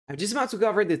I'm just about to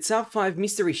cover the top 5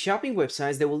 mystery shopping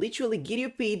websites that will literally get you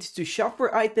paid to shop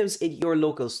for items at your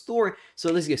local store, so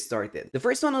let's get started. The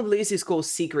first one on the list is called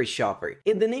Secret Shopper,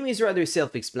 and the name is rather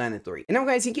self-explanatory. And now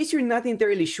guys, in case you're not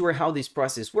entirely sure how this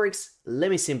process works, let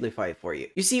me simplify it for you.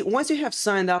 You see, once you have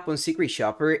signed up on Secret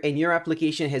Shopper and your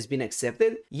application has been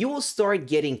accepted, you will start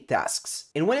getting tasks.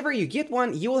 And whenever you get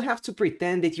one, you will have to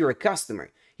pretend that you're a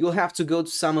customer. You'll have to go to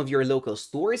some of your local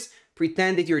stores,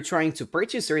 pretend that you're trying to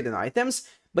purchase certain items,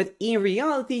 but in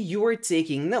reality, you are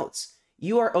taking notes.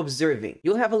 You are observing.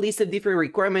 You'll have a list of different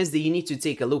requirements that you need to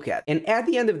take a look at. And at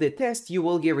the end of the test, you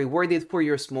will get rewarded for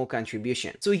your small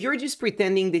contribution. So you're just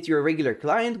pretending that you're a regular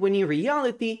client when in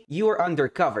reality, you are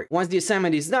undercover. Once the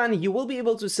assignment is done, you will be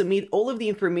able to submit all of the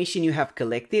information you have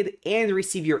collected and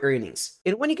receive your earnings.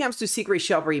 And when it comes to Secret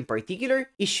Shopper in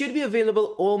particular, it should be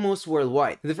available almost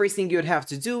worldwide. The first thing you'd have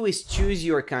to do is choose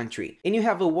your country. And you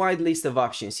have a wide list of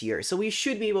options here, so you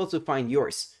should be able to find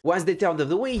yours. Once that's out of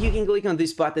the way, you can click on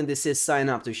this button that says sign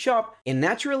up to shop, and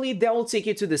naturally that will take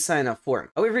you to the sign up form.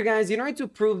 However guys, in order to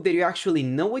prove that you actually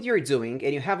know what you're doing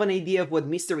and you have an idea of what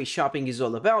mystery shopping is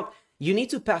all about, you need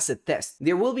to pass a test.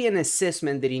 There will be an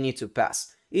assessment that you need to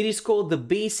pass. It is called the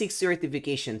Basic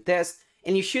Certification Test,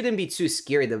 and you shouldn't be too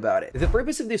scared about it. The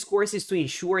purpose of this course is to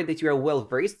ensure that you are well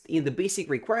versed in the basic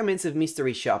requirements of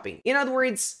mystery shopping. In other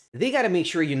words, they gotta make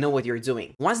sure you know what you're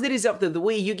doing. Once that is out of the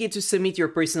way, you get to submit your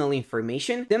personal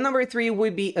information. Then number 3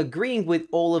 would be agreeing with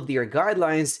all of their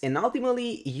guidelines, and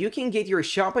ultimately, you can get your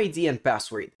shop ID and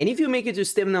password. And if you make it to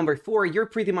step number 4, you're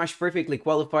pretty much perfectly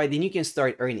qualified and you can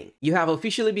start earning. You have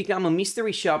officially become a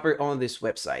mystery shopper on this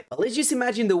website. But let's just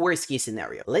imagine the worst case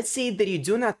scenario. Let's say that you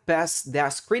do not pass that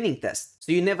screening test,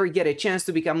 so you never get a chance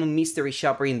to become a mystery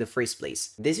shopper in the first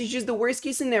place. This is just the worst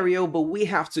case scenario, but we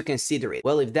have to consider it.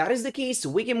 Well, if that is the case,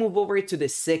 we can move over to the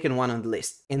second one on the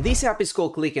list. And this app is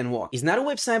called Click and Walk. It's not a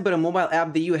website, but a mobile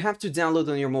app that you have to download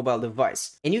on your mobile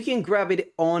device. And you can grab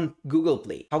it on Google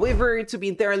Play. However, to be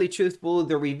entirely truthful,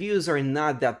 the reviews are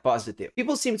not that positive.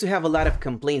 People seem to have a lot of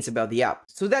complaints about the app.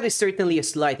 So that is certainly a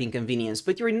slight inconvenience,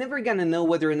 but you're never gonna know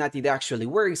whether or not it actually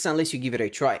works unless you give it a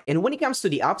try. And when it comes to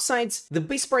the upsides, the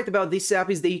best part about this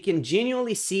app is that you can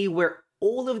genuinely see where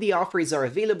all of the offers are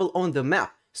available on the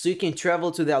map. So you can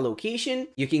travel to that location,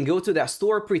 you can go to that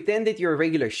store, pretend that you're a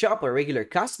regular shopper, a regular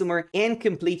customer, and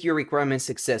complete your requirements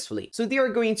successfully. So they are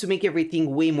going to make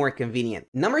everything way more convenient.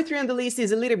 Number 3 on the list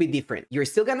is a little bit different. You're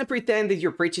still gonna pretend that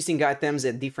you're purchasing items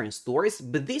at different stores,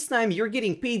 but this time you're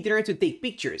getting paid in order to take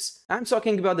pictures. I'm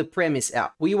talking about the Premise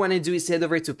app. What you wanna do is head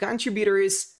over to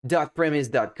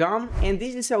contributors.premise.com, and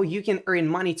this is how you can earn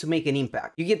money to make an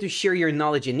impact. You get to share your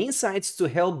knowledge and insights to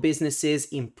help businesses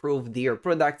improve their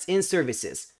products and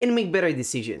services and make better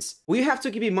decisions. What you have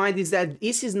to keep in mind is that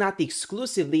this is not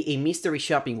exclusively a mystery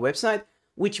shopping website,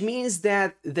 which means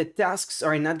that the tasks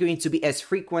are not going to be as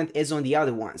frequent as on the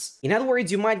other ones. In other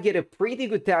words, you might get a pretty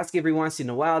good task every once in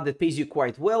a while that pays you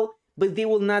quite well, but they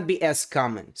will not be as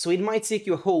common. So it might take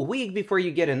you a whole week before you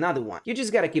get another one. You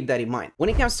just gotta keep that in mind. When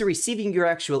it comes to receiving your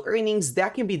actual earnings,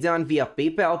 that can be done via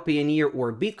PayPal, Payoneer,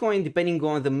 or Bitcoin, depending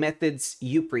on the methods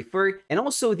you prefer, and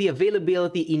also the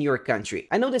availability in your country.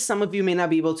 I know that some of you may not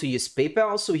be able to use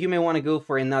PayPal, so you may wanna go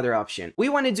for another option. What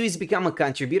you wanna do is become a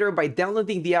contributor by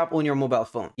downloading the app on your mobile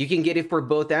phone. You can get it for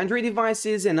both Android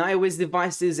devices and iOS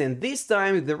devices, and this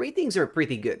time, the ratings are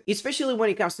pretty good, especially when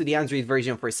it comes to the Android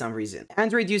version for some reason.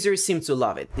 Android users seem to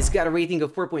love it. It's got a rating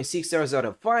of 4.6 stars out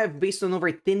of 5 based on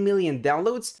over 10 million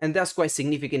downloads, and that's quite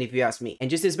significant if you ask me. And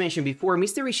just as mentioned before,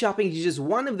 mystery shopping is just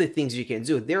one of the things you can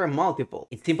do. There are multiple.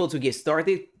 It's simple to get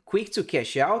started, quick to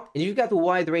cash out, and you've got a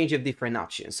wide range of different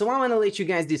options. So I'm gonna let you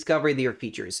guys discover their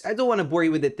features. I don't wanna bore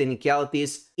you with the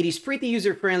technicalities. It is pretty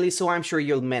user-friendly, so I'm sure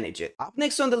you'll manage it. Up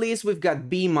next on the list, we've got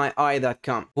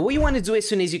BeMyEye.com. But what you wanna do as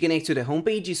soon as you connect to the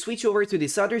homepage is switch over to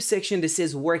this other section that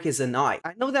says Work as an Eye.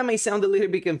 I know that may sound a little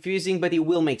bit confusing, but it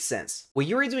will make sense. What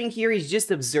you're doing here is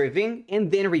just observing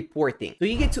and then reporting. So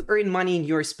you get to earn money in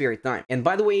your spare time. And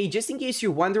by the way, just in case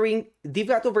you're wondering, they've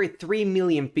got over 3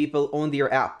 million people on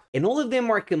their app, and all of them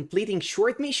are completing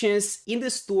short missions in the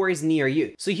stores near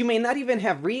you. So you may not even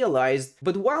have realized,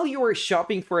 but while you were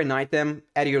shopping for an item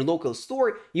at your local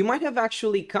store, you might have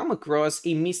actually come across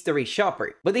a mystery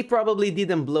shopper, but they probably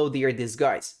didn't blow their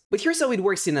disguise. But here's how it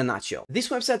works in a nutshell. This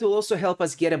website will also help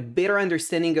us get a better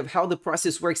understanding of how the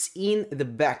process works in the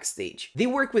backstage. They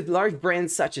work with large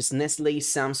brands such as Nestle,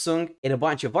 Samsung, and a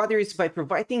bunch of others by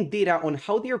providing data on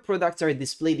how their products are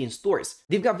displayed in stores.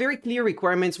 They've got very clear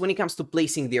requirements when it comes to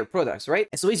placing their their products, right?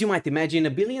 So as you might imagine, a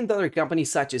billion-dollar company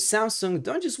such as Samsung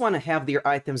don't just want to have their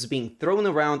items being thrown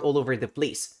around all over the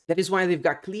place. That is why they've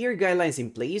got clear guidelines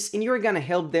in place, and you're gonna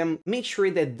help them make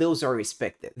sure that those are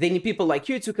respected. They need people like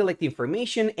you to collect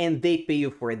information, and they pay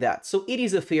you for that. So it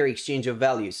is a fair exchange of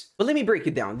values. But let me break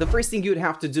it down. The first thing you'd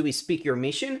have to do is pick your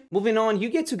mission. Moving on, you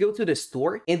get to go to the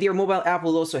store, and their mobile app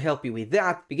will also help you with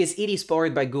that because it is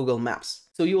powered by Google Maps.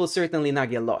 So you will certainly not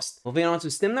get lost. Moving on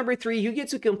to step number 3, you get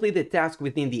to complete the task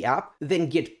within the app, then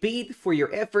get paid for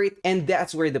your effort, and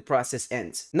that's where the process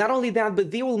ends. Not only that, but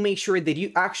they will make sure that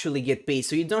you actually get paid,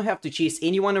 so you don't have to chase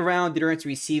anyone around in order to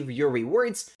receive your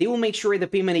rewards. They will make sure the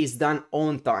payment is done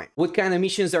on time. What kind of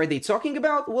missions are they talking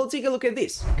about? Well, take a look at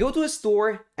this. Go to a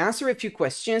store, answer a few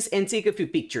questions, and take a few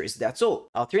pictures, that's all.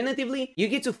 Alternatively, you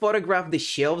get to photograph the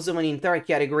shelves of an entire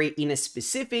category in a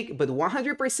specific but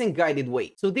 100% guided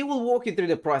way. So they will walk you through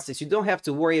the process. You don't have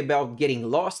to worry about getting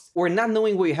lost or not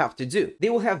knowing what you have to do. They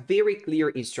will have very clear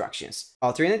instructions.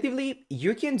 Alternatively,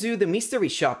 you can do the mystery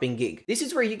shopping gig. This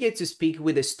is where you get to speak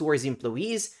with the store's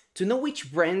employees to know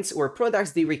which brands or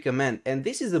products they recommend, and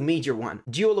this is a major one.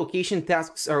 Geolocation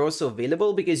tasks are also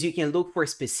available because you can look for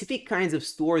specific kinds of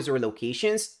stores or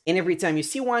locations, and every time you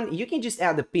see one, you can just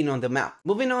add a pin on the map.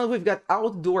 Moving on, we've got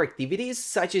outdoor activities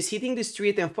such as hitting the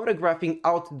street and photographing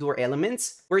outdoor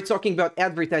elements. We're talking about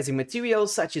advertising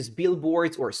materials such as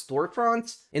billboards or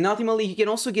storefronts, and ultimately you can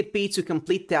also get paid to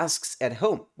complete tasks at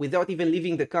home without even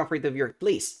leaving the comfort of your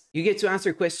place. You get to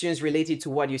answer questions related to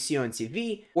what you see on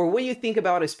TV or what you think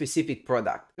about a specific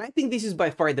product. And I think this is by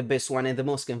far the best one and the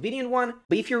most convenient one,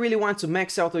 but if you really want to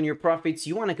max out on your profits,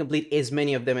 you want to complete as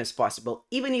many of them as possible,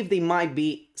 even if they might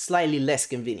be slightly less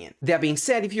convenient. That being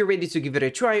said, if you're ready to give it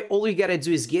a try, all you gotta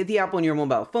do is get the app on your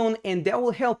mobile phone, and that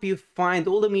will help you find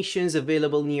all the missions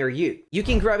available near you. You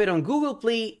can grab it on Google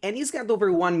Play, and it's got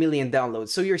over 1 million downloads,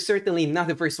 so you're certainly not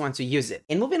the first one to use it.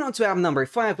 And moving on to app number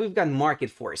 5, we've got Market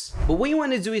Force. But what you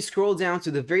want to do is scroll down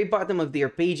to the very bottom of their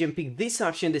page and pick this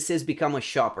option that says Become a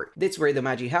Shopper. That's where the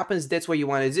magic happens. That's what you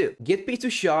want to do. Get paid to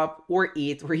shop or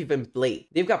eat or even play.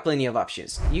 They've got plenty of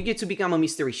options. You get to become a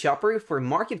mystery shopper for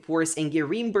Market Force and get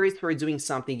reimbursed for doing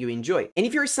something you enjoy. And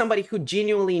if you're somebody who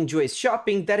genuinely enjoys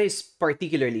shopping, that is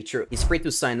particularly true. It's free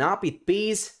to sign up, it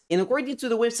pays, and according to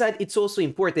the website, it's also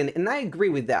important, and I agree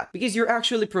with that, because you're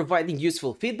actually providing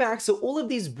useful feedback, so all of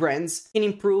these brands can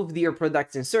improve their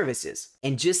products and services.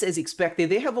 And just as expected,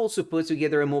 they have also put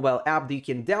together a mobile app that you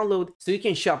can download so you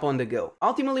can shop on the go.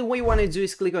 Ultimately, what you want to do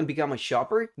is click on Become a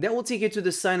Shopper. That will take you to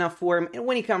the sign up form, and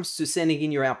when it comes to sending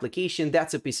in your application,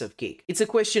 that's a piece of cake. It's a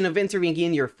question of entering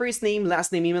in your first name,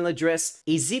 last name, email address.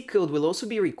 A zip code will also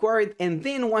be required, and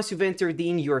then once you've entered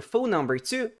in your phone number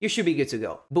too, you should be good to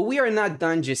go. But we are not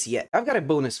done just yet. I've got a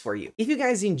bonus for you. If you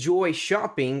guys enjoy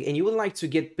shopping and you would like to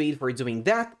get paid for doing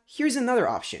that, here's another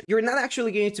option. You're not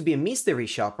actually going to be a mystery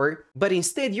shopper, but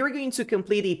instead you're going to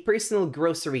complete a personal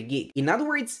grocery gig. In other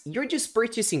words, you're just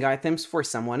purchasing items for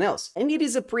someone else. And it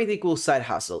is a pretty cool side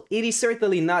hustle. It is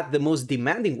certainly not the most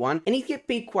demanding one, and it gets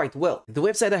paid quite well. The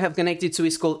website I have connected to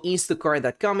is called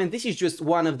Instacart.com, and this is just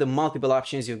one of the multiple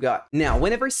options you've got. Now,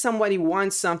 whenever somebody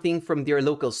wants something from their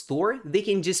local store, they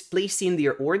can just place in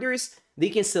their orders. They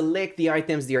can select the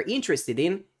items they are interested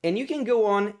in, and you can go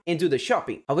on and do the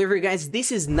shopping. However, guys,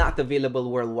 this is not available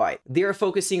worldwide. They are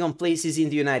focusing on places in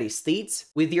the United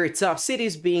States, with their top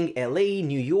cities being LA,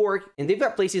 New York, and they've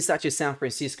got places such as San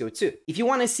Francisco too. If you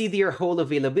want to see their whole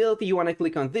availability, you want to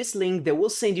click on this link that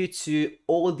will send you to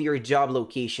all their job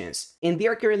locations. And they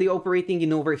are currently operating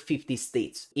in over 50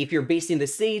 states. If you're based in the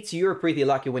States, you're pretty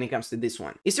lucky when it comes to this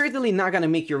one. It's certainly not gonna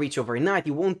make you rich overnight,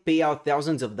 it won't pay out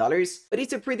thousands of dollars, but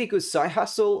it's a pretty good side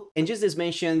hustle, and just as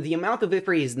mentioned, the amount of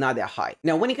effort is not that high.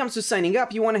 Now, when it comes to signing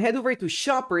up, you want to head over to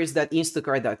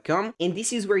shoppers.instacart.com, and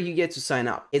this is where you get to sign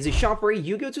up. As a shopper,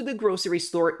 you go to the grocery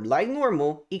store like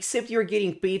normal, except you're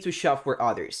getting paid to shop for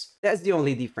others. That's the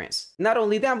only difference. Not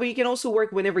only that, but you can also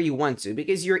work whenever you want to,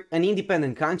 because you're an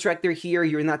independent contractor here,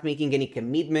 you're not making any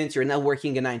commitments, you're not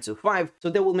working a 9 to 5, so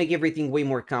that will make everything way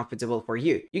more comfortable for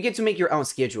you. You get to make your own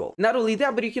schedule. Not only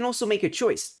that, but you can also make a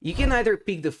choice. You can either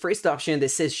pick the first option that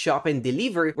says shop and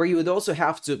deliver, where you would also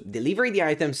have to deliver the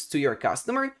items to your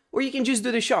customer, or you can just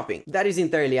do the shopping. That is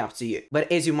entirely up to you. But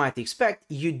as you might expect,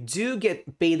 you do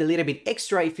get paid a little bit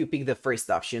extra if you pick the first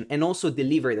option and also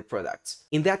deliver the products.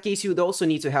 In that case, you would also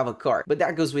need to have a car, but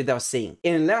that goes without saying.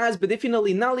 And last but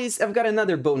definitely not least, I've got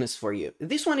another bonus for you.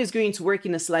 This one is going to work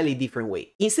in a slightly different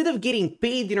way. Instead of getting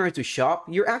paid in order to shop,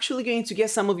 you're actually going to get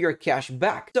some of your cash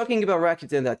back. Talking about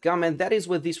Rakuten.com, and that is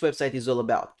what this website is all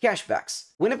about,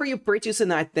 cashbacks. Whenever you purchase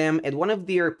an item at one of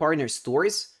their partner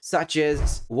stores, such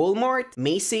as Walmart,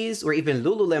 Macy's, or even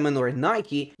Lululemon or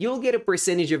Nike, you'll get a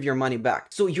percentage of your money back.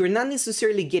 So you're not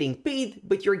necessarily getting paid,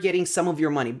 but you're getting some of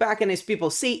your money back. And as people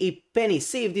say, a penny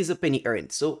saved is a penny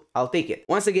earned. So I'll take it.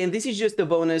 Once again, this is just a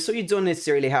bonus, so you don't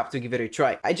necessarily have to give it a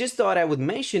try. I just thought I would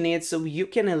mention it so you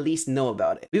can at least know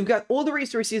about it. We've got all the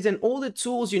resources and all the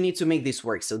tools you need to make this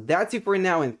work. So that's it for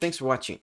now, and thanks for watching.